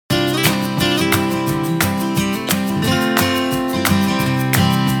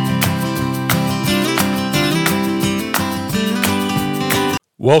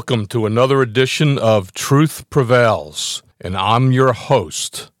Welcome to another edition of Truth Prevails, and I'm your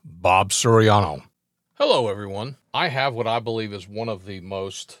host, Bob Suriano. Hello, everyone. I have what I believe is one of the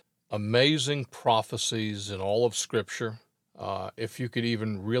most amazing prophecies in all of Scripture. If you could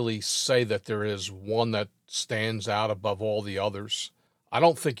even really say that there is one that stands out above all the others. I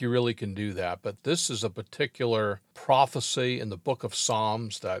don't think you really can do that, but this is a particular prophecy in the book of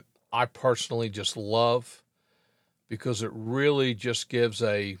Psalms that I personally just love, because it really just gives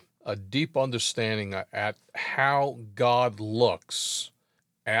a deep understanding at how God looks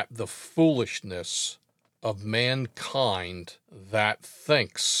at the foolishness of mankind that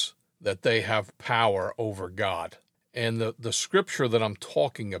thinks that they have power over God. And the scripture that I'm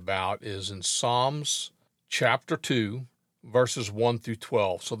talking about is in Psalms chapter 2, verses 1 through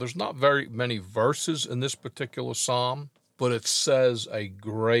 12. So there's not very many verses in this particular psalm, but it says a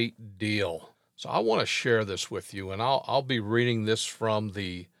great deal. So I want to share this with you, and I'll be reading this from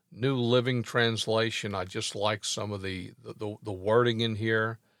the New Living Translation. I just like some of the wording in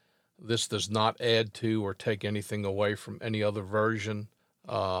here. This does not add to or take anything away from any other version.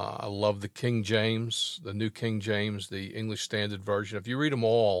 I love the King James, the New King James, the English Standard Version. If you read them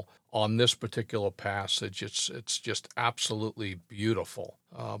all on this particular passage, it's just absolutely beautiful.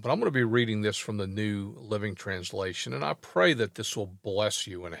 But I'm going to be reading this from the New Living Translation, and I pray that this will bless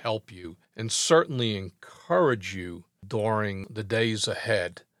you and help you and certainly encourage you during the days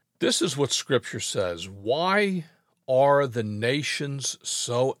ahead. This is what Scripture says. Why are the nations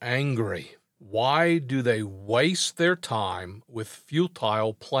so angry? Why do they waste their time with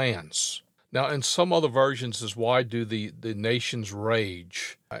futile plans? Now, in some other versions is why do the nations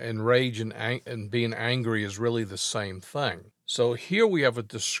rage? And rage and being angry is really the same thing. So here we have a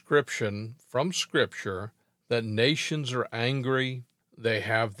description from Scripture that nations are angry. They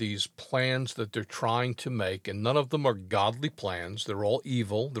have these plans that they're trying to make, and none of them are godly plans. They're all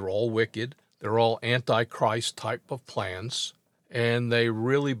evil. They're all wicked. They're all Antichrist type of plans. And they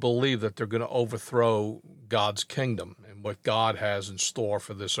really believe that they're going to overthrow God's kingdom and what God has in store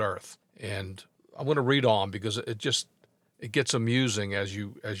for this earth. And I'm going to read on because it gets amusing as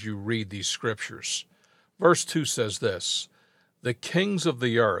you read these scriptures. Verse 2 says this: "The kings of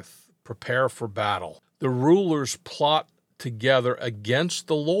the earth prepare for battle. The rulers plot together against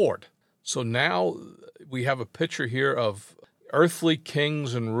the Lord." So now we have a picture here of earthly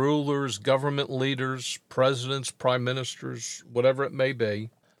kings and rulers, government leaders, presidents, prime ministers, whatever it may be.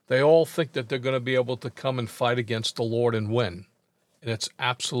 They all think that they're going to be able to come and fight against the Lord and win. And it's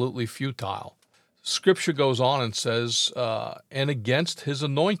absolutely futile. Scripture goes on and says, and against his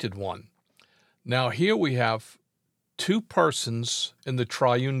anointed one. Now here we have two persons in the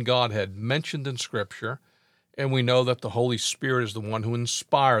triune Godhead mentioned in Scripture, and we know that the Holy Spirit is the one who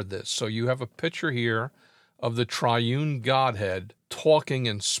inspired this. So you have a picture here of the triune Godhead talking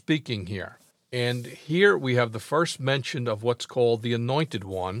and speaking here. And here we have the first mention of what's called the anointed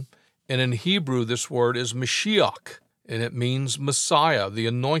one. And in Hebrew, this word is Mashiach, and it means Messiah, the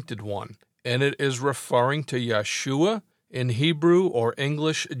anointed one. And it is referring to Yeshua in Hebrew, or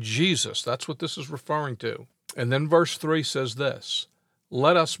English, Jesus. That's what this is referring to. And then verse 3 says this: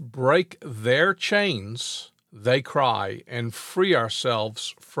 "Let us break their chains," they cry, "and free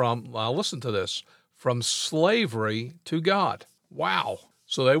ourselves from," now listen to this, "from slavery to God." Wow.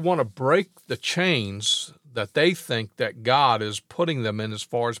 So they want to break the chains that they think that God is putting them in as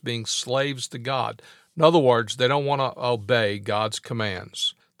far as being slaves to God. In other words, they don't want to obey God's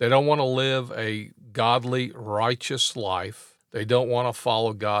commands. They don't want to live a godly, righteous life. They don't want to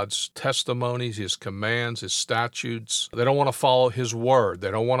follow God's testimonies, His commands, His statutes. They don't want to follow His word. They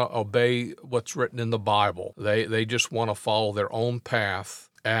don't want to obey what's written in the Bible. They just want to follow their own path.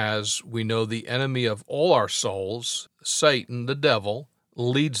 As we know, the enemy of all our souls, Satan, the devil,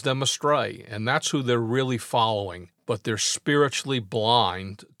 leads them astray. And that's who they're really following. But they're spiritually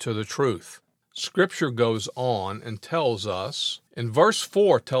blind to the truth. Scripture goes on and tells us, in verse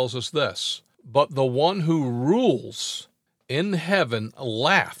 4 tells us this: "But the one who rules in heaven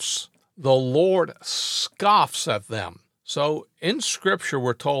laughs. The Lord scoffs at them." So in Scripture,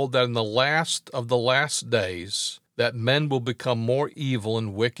 we're told that in the last of the last days, that men will become more evil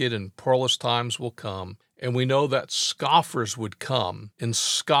and wicked, and perilous times will come. And we know that scoffers would come and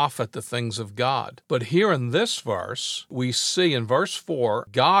scoff at the things of God. But here in this verse, we see in verse 4,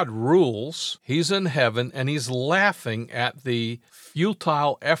 God rules, He's in heaven, and He's laughing at the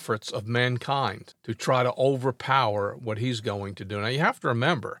futile efforts of mankind to try to overpower what He's going to do. Now you have to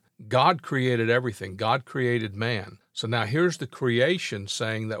remember, God created everything. God created man. So now here's the creation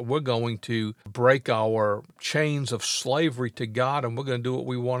saying that we're going to break our chains of slavery to God, and we're going to do what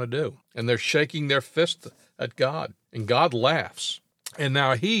we want to do. And they're shaking their fist at God, and God laughs. And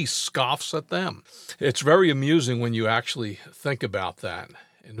now he scoffs at them. It's very amusing when you actually think about that.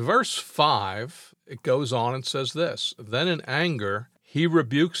 In verse 5, it goes on and says this, then in anger, he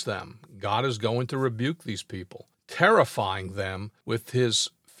rebukes them. God is going to rebuke these people, terrifying them with his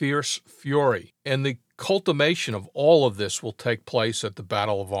fierce fury. And the culmination of all of this will take place at the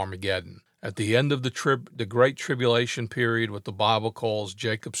Battle of Armageddon. At the end of the Great Tribulation period, what the Bible calls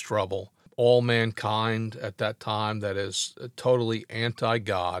Jacob's trouble, all mankind at that time that is totally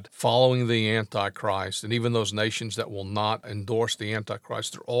anti-God, following the Antichrist, and even those nations that will not endorse the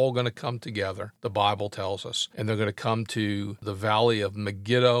Antichrist, they're all going to come together, the Bible tells us, and they're going to come to the valley of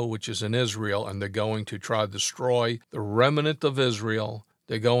Megiddo, which is in Israel, and they're going to try to destroy the remnant of Israel.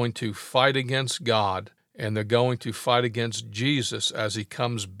 They're going to fight against God, and they're going to fight against Jesus as he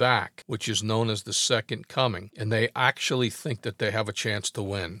comes back, which is known as the second coming. And they actually think that they have a chance to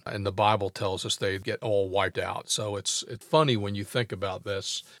win. And the Bible tells us they get all wiped out. So it's funny when you think about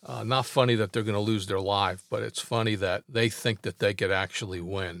this. Not funny that they're going to lose their life, but it's funny that they think that they could actually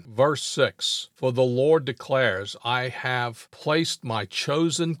win. Verse 6, for the Lord declares, I have placed my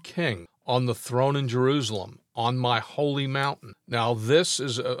chosen king on the throne in Jerusalem, on my holy mountain. Now, this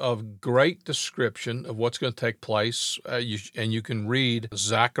is a great description of what's going to take place, and you can read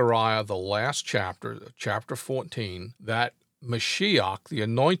Zechariah, the last chapter, chapter 14, that Mashiach, the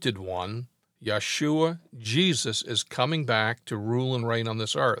anointed one, Yeshua, Jesus, is coming back to rule and reign on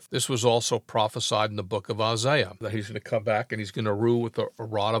this earth. This was also prophesied in the book of Isaiah, that he's going to come back and he's going to rule with a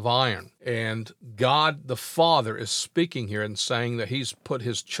rod of iron. And God the Father is speaking here and saying that he's put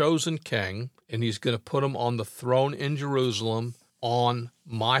his chosen king, and he's going to put him on the throne in Jerusalem on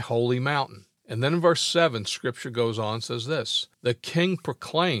my holy mountain. And then in verse 7, Scripture goes on and says this, the king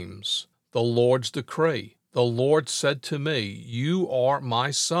proclaims the Lord's decree. The Lord said to me, you are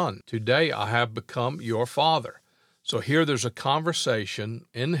my son. Today I have become your father. So here there's a conversation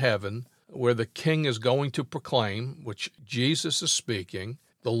in heaven where the king is going to proclaim, which Jesus is speaking,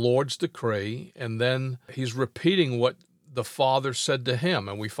 the Lord's decree, and then he's repeating what the Father said to him.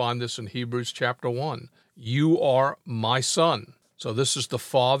 And we find this in Hebrews chapter 1. You are my son. So this is the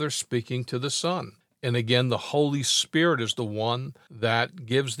Father speaking to the Son. And again, the Holy Spirit is the one that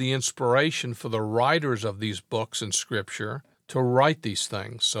gives the inspiration for the writers of these books in Scripture to write these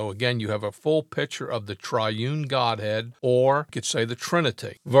things. So again, you have a full picture of the triune Godhead, or you could say the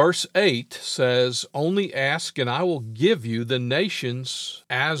Trinity. Verse 8 says, only ask and I will give you the nations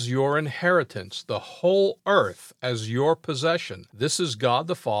as your inheritance, the whole earth as your possession. This is God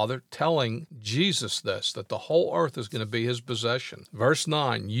the Father telling Jesus this, that the whole earth is going to be his possession. Verse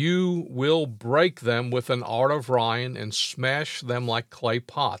 9, you will break them with an art of iron and smash them like clay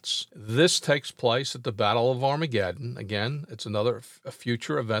pots. This takes place at the Battle of Armageddon. Again, it's another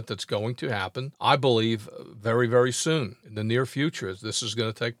future event that's going to happen, I believe, very, very soon. In the near future, this is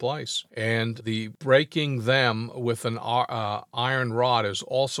going to take place. And the breaking them with an iron rod is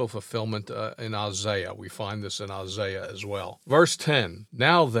also fulfillment in Isaiah. We find this in Isaiah as well. Verse 10,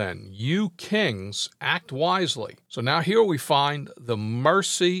 now then, you kings, act wisely. So now here we find the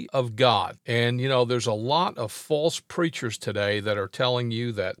mercy of God. And, there's a lot of false preachers today that are telling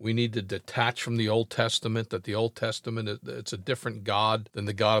you that we need to detach from the Old Testament, that the Old Testament, it's a different God than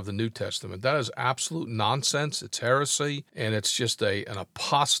the God of the New Testament. That is absolute nonsense. It's heresy, and it's just an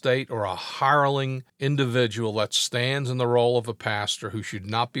apostate or a hireling individual that stands in the role of a pastor who should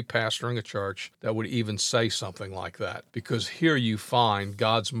not be pastoring a church that would even say something like that. Because here you find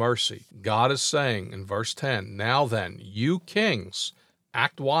God's mercy. God is saying in verse 10, now then, you kings,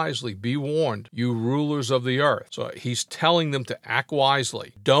 act wisely, be warned, you rulers of the earth. So he's telling them to act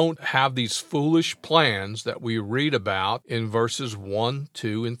wisely. Don't have these foolish plans that we read about in verses 1,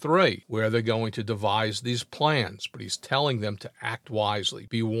 2, and 3, where they're going to devise these plans. But he's telling them to act wisely,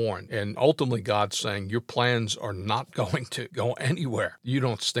 be warned. And ultimately, God's saying, your plans are not going to go anywhere. You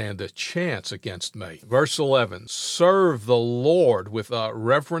don't stand a chance against me. Verse 11, serve the Lord with a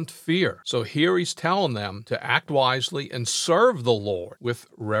reverent fear. So here he's telling them to act wisely and serve the Lord with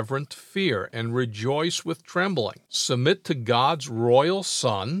reverent fear and rejoice with trembling. Submit to God's royal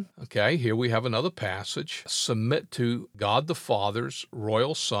Son. Okay, here we have another passage. Submit to God the Father's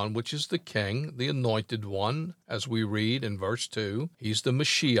royal Son, which is the King, the anointed one, as we read in verse 2. He's the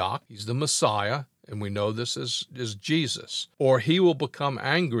Mashiach, he's the Messiah. And we know this is Jesus. Or he will become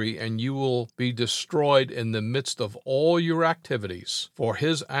angry and you will be destroyed in the midst of all your activities. For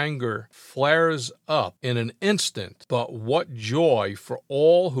his anger flares up in an instant. But what joy for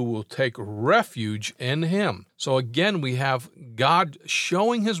all who will take refuge in him. So again, we have God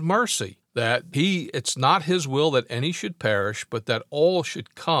showing his mercy. that it's not his will that any should perish, but that all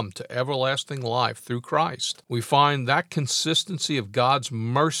should come to everlasting life through Christ. We find that consistency of God's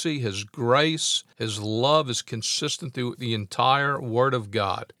mercy, his grace, his love is consistent through the entire Word of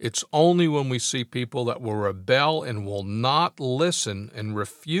God. It's only when we see people that will rebel and will not listen and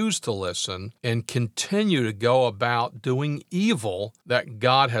refuse to listen and continue to go about doing evil that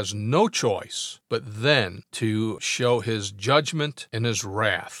God has no choice but then to show his judgment and his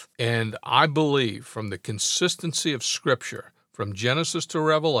wrath. And I believe from the consistency of Scripture, from Genesis to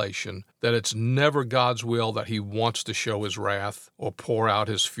Revelation, that it's never God's will that he wants to show his wrath or pour out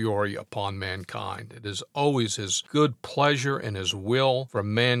his fury upon mankind. It is always his good pleasure and his will for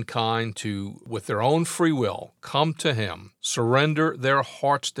mankind to, with their own free will, come to him, surrender their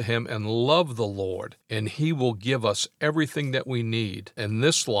hearts to him, and love the Lord, and he will give us everything that we need in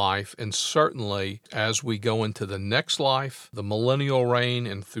this life, and certainly as we go into the next life, the millennial reign,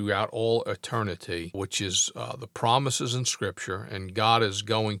 and throughout all eternity, which is the promises in Scripture, and God is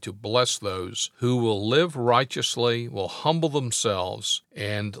going to bless those who will live righteously, will humble themselves,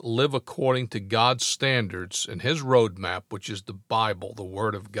 and live according to God's standards and his roadmap, which is the Bible, the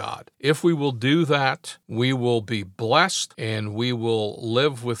Word of God. If we will do that, we will be blessed and we will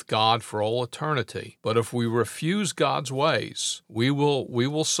live with God for all eternity. But if we refuse God's ways, we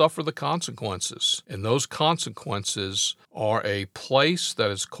will suffer the consequences. And those consequences are a place that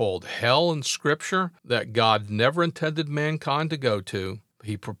is called hell in Scripture that God never intended mankind to go to.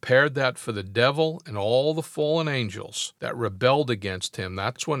 He prepared that for the devil and all the fallen angels that rebelled against him.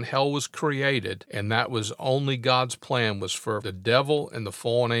 That's when hell was created, and that was only God's plan, was for the devil and the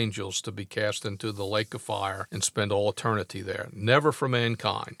fallen angels to be cast into the lake of fire and spend all eternity there, never for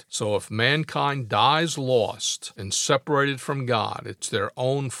mankind. So if mankind dies lost and separated from God, it's their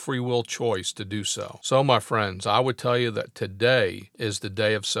own free will choice to do so. So, my friends, I would tell you that today is the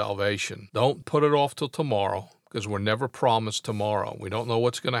day of salvation. Don't put it off till tomorrow, because we're never promised tomorrow. We don't know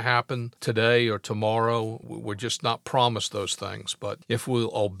what's going to happen today or tomorrow. We're just not promised those things. But if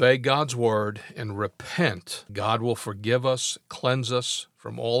we'll obey God's word and repent, God will forgive us, cleanse us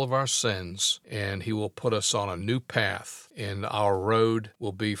from all of our sins, and he will put us on a new path, and our road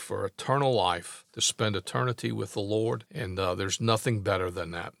will be for eternal life, to spend eternity with the Lord, and there's nothing better than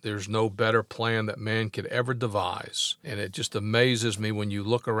that. There's no better plan that man could ever devise, and it just amazes me when you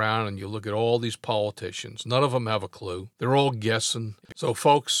look around and you look at all these politicians. None of them have a clue. They're all guessing. So,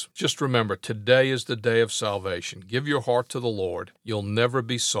 folks, just remember, today is the day of salvation. Give your heart to the Lord. You'll never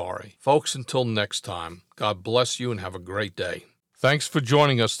be sorry. Folks, until next time, God bless you and have a great day. Thanks for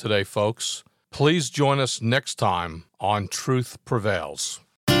joining us today, folks. Please join us next time on Truth Prevails.